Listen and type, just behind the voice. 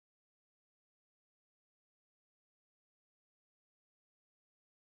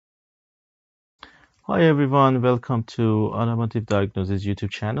Hi everyone, welcome to Automotive Diagnosis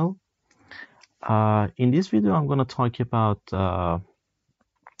YouTube channel. In this video, I'm going to talk about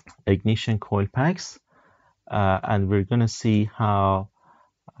ignition coil packs, and we're going to see how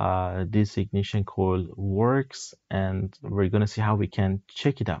this ignition coil works, and we're going to see how we can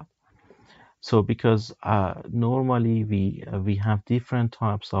check it out. So, because normally we have different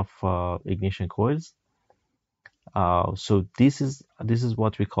types of ignition coils. So this is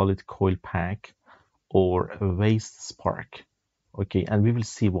what we call it coil pack or waste spark. Okay, and we will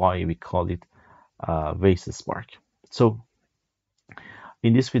see why we call it waste spark. So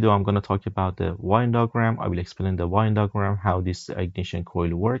in this video, I'm going to talk about the wiring diagram. I will explain the wiring diagram, how this ignition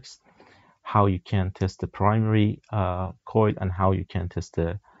coil works, how you can test the primary coil, and how you can test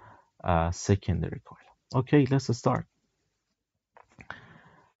the secondary coil. Okay, let's start.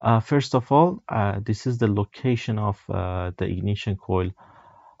 First of all, this is the location of the ignition coil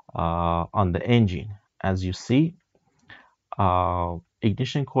on the engine. As you see,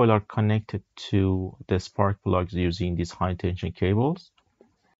 ignition coil are connected to the spark plugs using these high tension cables.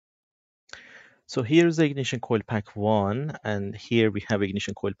 So here's the ignition coil pack 1, and here we have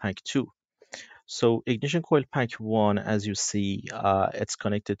ignition coil pack 2. So ignition coil pack 1, as you see, it's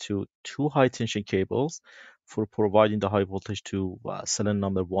connected to two high tension cables for providing the high voltage to cylinder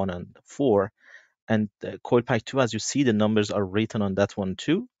number 1 and 4. And coil pack 2, as you see, the numbers are written on that one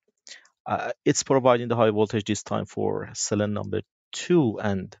too. It's providing the high voltage this time for cylinder number 2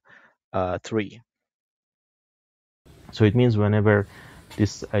 and 3. So it means whenever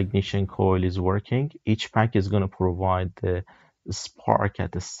this ignition coil is working, each pack is going to provide the spark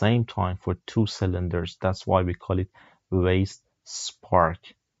at the same time for two cylinders. That's why we call it waste spark.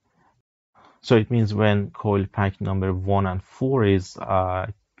 So it means when coil pack number 1 and 4 is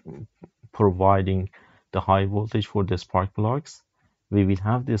providing the high voltage for the spark plugs, we will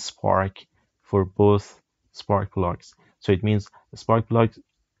have this spark for both spark plugs. So it means the spark plugs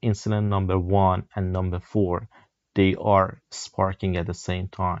in cylinder number 1 and number 4, they are sparking at the same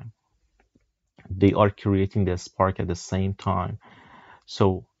time. They are creating the spark at the same time.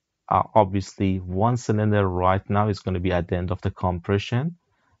 So obviously one cylinder right now is going to be at the end of the compression.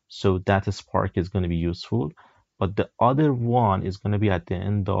 So that spark is going to be useful. But the other one is going to be at the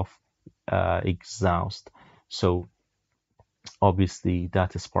end of exhaust. So obviously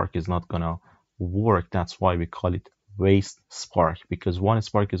that spark is not going to work. That's why we call it waste spark, because one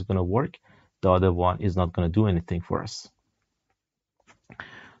spark is going to work, the other one is not going to do anything for us.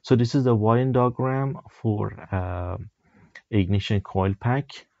 So this is the wiring diagram for ignition coil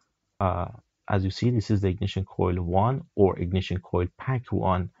pack. As you see, this is the ignition coil 1 or ignition coil pack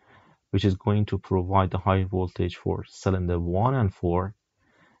 1, which is going to provide the high voltage for cylinder 1 and 4.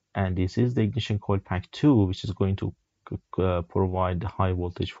 And this is the ignition coil pack 2, which is going to provide the high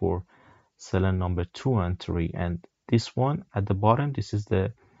voltage for cylinder number 2 and 3. And this one at the bottom, this is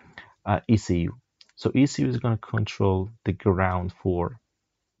the ECU. So ECU is going to control the ground for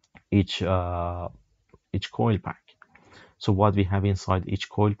each coil pack. So what we have inside each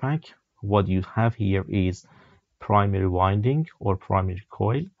coil pack, what you have here is primary winding or primary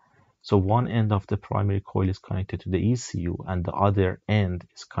coil. So one end of the primary coil is connected to the ECU, and the other end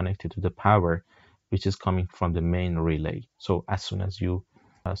is connected to the power, which is coming from the main relay. So as soon as you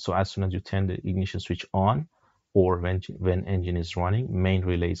turn the ignition switch on, or when engine is running, main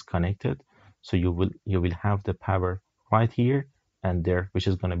relay is connected. So you will have the power right here and there, which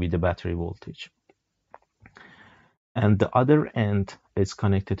is going to be the battery voltage. And the other end is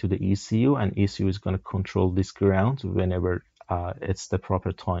connected to the ECU, and ECU is going to control this ground whenever it's the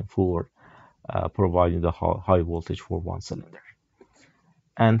proper time for providing the high voltage for one cylinder.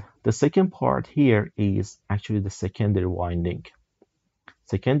 And the second part here is actually the secondary winding.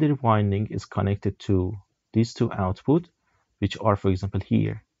 Secondary winding is connected to these two outputs, which are, for example,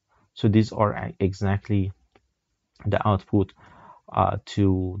 here. So these are exactly the output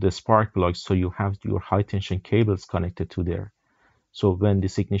to the spark plugs. So you have your high tension cables connected to there. So when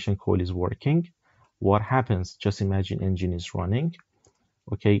this ignition coil is working, what happens? Just imagine engine is running.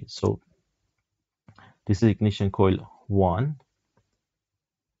 Okay, so this is ignition coil 1,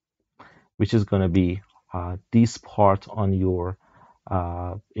 which is going to be this part on your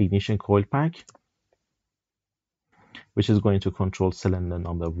ignition coil pack, which is going to control cylinder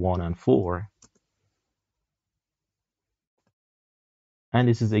number 1 and 4. And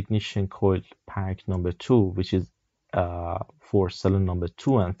this is ignition coil pack number 2, which is for cylinder number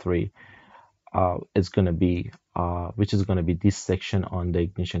 2 and 3. It's going to be which is going to be this section on the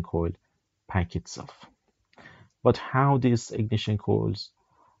ignition coil pack itself. But how these ignition coils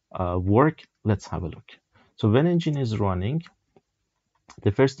work, let's have a look. So when engine is running,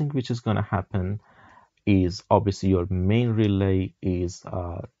 the first thing which is going to happen is obviously your main relay is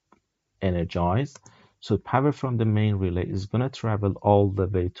energized. So power from the main relay is going to travel all the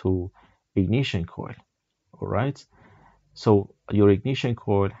way to ignition coil. All right. So your ignition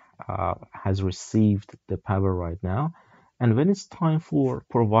coil has received the power right now. And when it's time for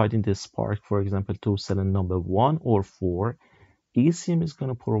providing the spark, for example, to cylinder number 1 or 4, ECM is going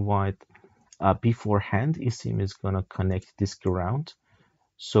to provide beforehand, ECM is going to connect this ground.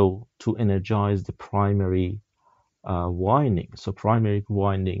 So to energize the primary winding. So primary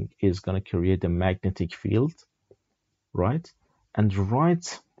winding is going to create a magnetic field, right? And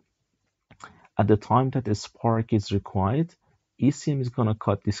right at the time that a spark is required, ECM is going to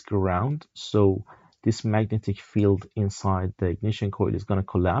cut this ground. So this magnetic field inside the ignition coil is going to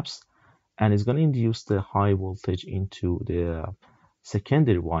collapse and it's going to induce the high voltage into the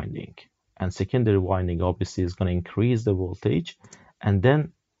secondary winding. And secondary winding obviously is going to increase the voltage, and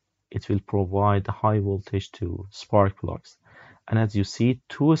then it will provide high voltage to spark plugs. And as you see,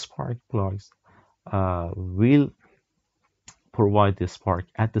 two spark plugs will provide the spark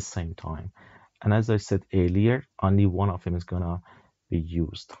at the same time. And as I said earlier, only one of them is gonna be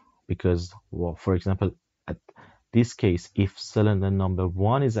used because, well, for example, at this case, if cylinder number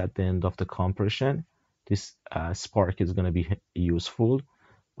 1 is at the end of the compression, this spark is gonna be useful.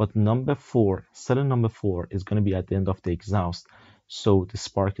 But cylinder number 4 is gonna be at the end of the exhaust, so the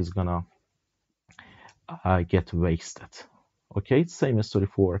spark is gonna get wasted. Okay, same story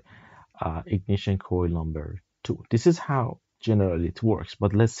for ignition coil number 2. This is how generally it works,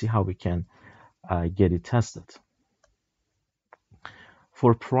 but let's see how we can get it tested.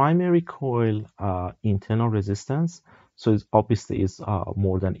 For primary coil internal resistance, so it's obviously is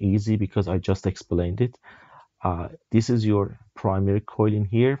more than easy because I just explained it. This is your primary coil in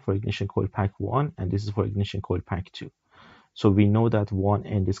here for ignition coil pack 1, and this is for ignition coil pack 2. So we know that one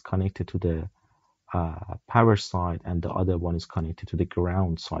end is connected to the power side and the other one is connected to the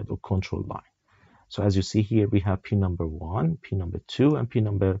ground side or control line. So as you see here, we have pin number 1, pin number 2, and pin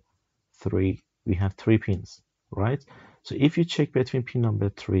number 3. We have 3 pins, right? So if you check between pin number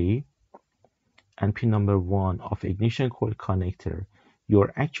 3 and pin number 1 of ignition coil connector,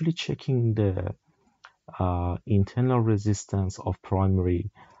 you're actually checking the internal resistance of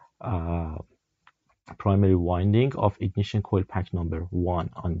primary winding of ignition coil pack number 1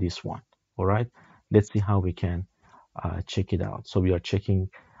 on this one. All right, let's see how we can check it out. So we are checking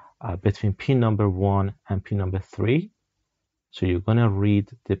between pin number 1 and pin number 3. So you're gonna read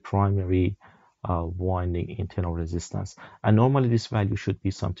the primary winding internal resistance, and normally this value should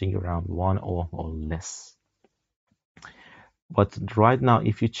be something around 1 ohm or less. But right now,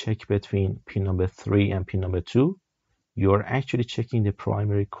 if you check between pin number 3 and pin number 2, you're actually checking the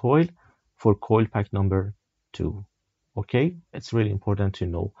primary coil for coil pack number 2. Okay, it's really important to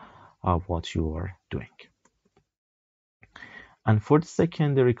know what you are doing. And for the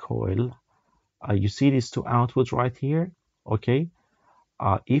secondary coil, you see these two outputs right here. Okay,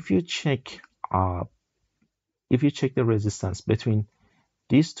 if you check the resistance between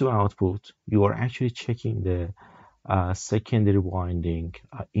these two outputs, you are actually checking the secondary winding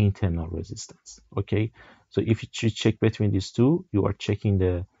internal resistance. Okay, so if you check between these two, you are checking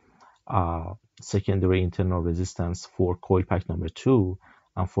the secondary internal resistance for coil pack number 2,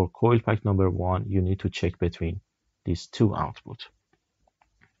 and for coil pack number 1, you need to check between these two outputs.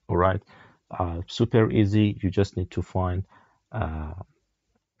 All right, super easy. You just need to find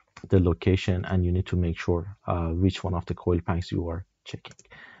the location, and you need to make sure which one of the coil packs you are checking.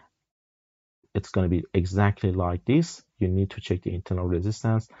 It's going to be exactly like this. You need to check the internal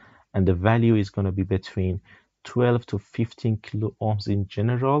resistance, and the value is going to be between 12 to 15 kilo ohms in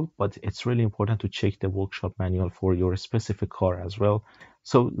general, but it's really important to check the workshop manual for your specific car as well.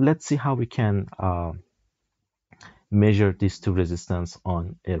 So let's see how we can measure these two resistance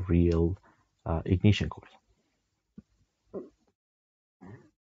on a real ignition coil.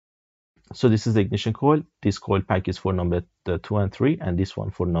 So this is the ignition coil. This coil pack is for number 2 and 3, and this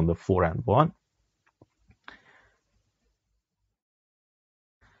one for number 4 and 1.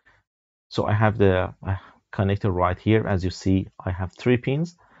 So I have the connector right here. As you see, I have 3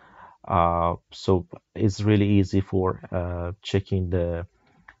 pins. So it's really easy for checking the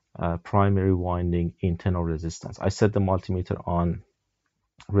primary winding internal resistance. I set the multimeter on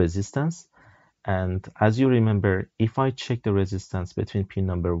resistance. And as you remember, if I check the resistance between pin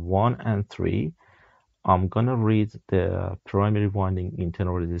number 1 and 3, I'm gonna read the primary winding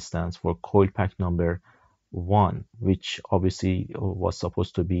internal resistance for coil pack number 1, which obviously was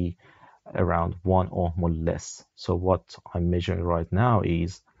supposed to be around 1 ohm or less. So what I'm measuring right now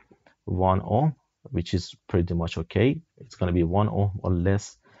is 1 ohm, which is pretty much okay. It's gonna be 1 ohm or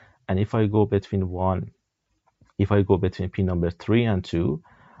less. And if I go between 1 if I go between pin number 3 and 2,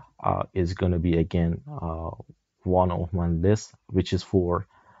 is going to be again 1 ohm and less, which is for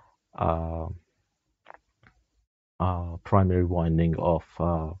uh, primary winding of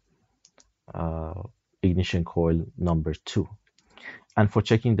uh, ignition coil number 2. And for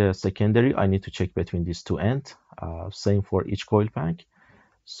checking the secondary, I need to check between these two ends. Same for each coil pack.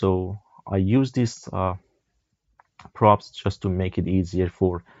 So I use these props just to make it easier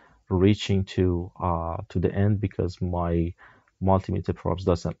for reaching to the end, because my multimeter props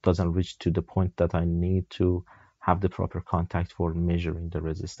doesn't reach to the point that I need to have the proper contact for measuring the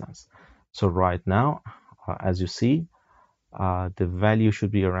resistance. So right now, as you see, the value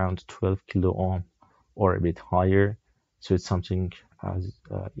should be around 12 kilo ohm or a bit higher. So it's something as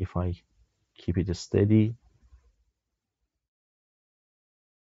if I keep it steady,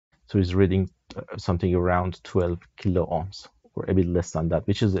 so it's reading something around 12 kilo ohms or a bit less than that,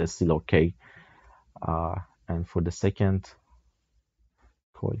 which is still okay. Uh, and for the second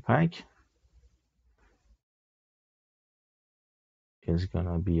coil pack, is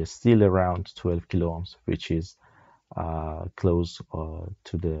gonna be still around 12 kilo ohms, which is close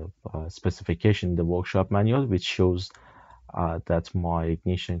to the specification in the workshop manual, which shows that my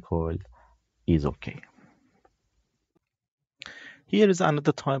ignition coil is okay. Here is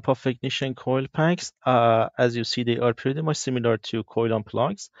another type of ignition coil packs. As you see, they are pretty much similar to coil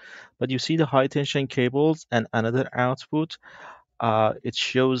unplugs, but you see the high tension cables and another output. It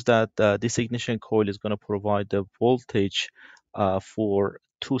shows that this ignition coil is going to provide the voltage for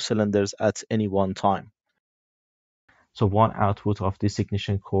two cylinders at any one time. So one output of this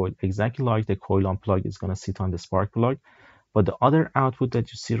ignition coil, exactly like the coil unplug, is going to sit on the spark plug. But the other output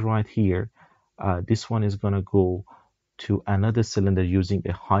that you see right here, this one is going to go to another cylinder using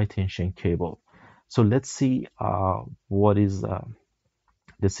a high tension cable. So let's see what is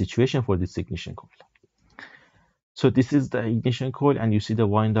the situation for this ignition coil. So this is the ignition coil, and you see the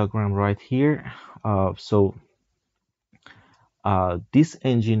wind diagram right here. This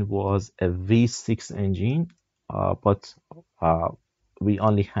engine was a V6 engine, but we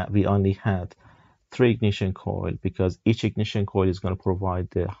only had 3 ignition coil, because each ignition coil is going to provide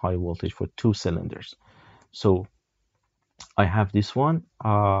the high voltage for 2 cylinders. So I have this one.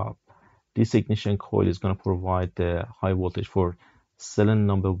 This ignition coil is going to provide the high voltage for cylinder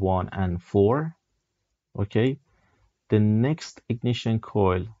number 1 and 4. Okay. The next ignition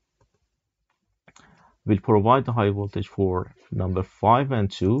coil will provide the high voltage for number 5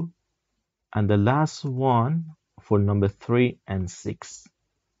 and 2, and the last one for number 3 and 6.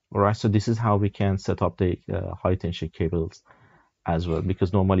 All right, so this is how we can set up the high tension cables as well,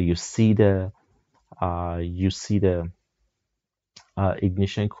 because normally you see the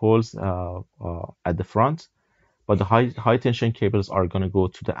ignition coils at the front, but the high tension cables are going to go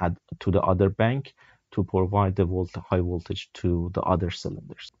to the other bank to provide the high voltage to the other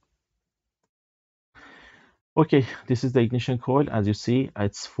cylinders. Okay, this is the ignition coil. As you see,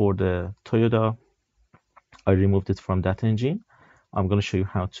 it's for the Toyota. I removed it from that engine. I'm going to show you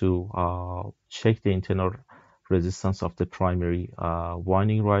how to check the internal resistance of the primary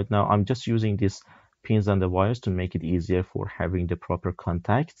winding right now. I'm just using these pins and the wires to make it easier for having the proper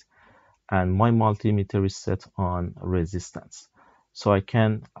contact. And my multimeter is set on resistance. So I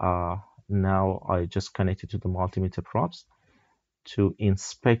can, now I just connect it to the multimeter props to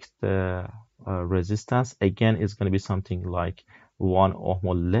inspect the resistance. Again, it's going to be something like 1 ohm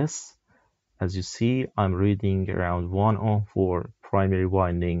or less. As you see, I'm reading around 1 ohm for primary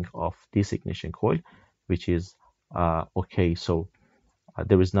winding of this ignition coil, which is okay. So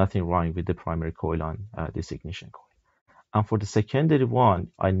there is nothing wrong with the primary coil on this ignition coil. And for the secondary one,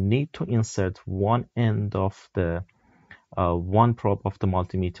 I need to insert one end of the one probe of the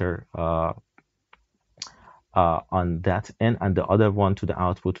multimeter on that end, and the other one to the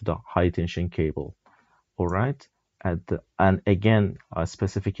output to the high tension cable. All right. And again,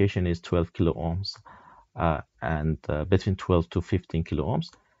 specification is 12 kilo ohms and between 12 to 15 kilo ohms.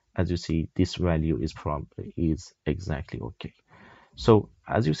 As you see, this value is exactly okay. So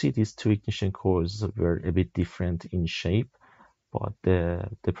as you see, these two ignition coils were a bit different in shape, but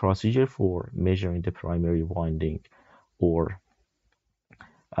the procedure for measuring the primary winding or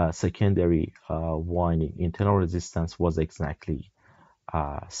secondary winding internal resistance was exactly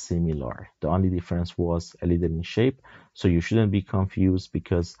similar. The only difference was a little in shape, so you shouldn't be confused,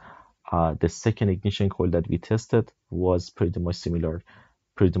 because the second ignition coil that we tested was pretty much similar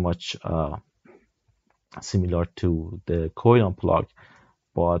to the coil unplug,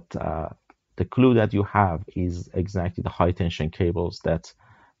 but the clue that you have is exactly the high tension cables that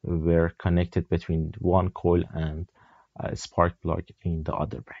were connected between one coil and a spark plug in the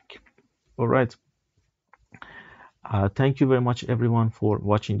other bank. All right. Thank you very much everyone for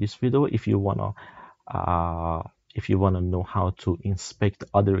watching this video. Uh, if you wanna know how to inspect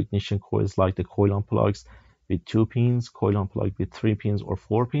other ignition coils like the coil unplugs with 2 pins, coil unplugged with 3 pins or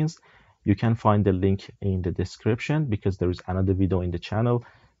 4 pins, you can find the link in the description, because there is another video in the channel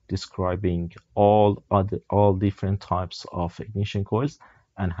describing all different types of ignition coils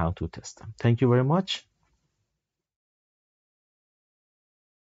and how to test them. Thank you very much.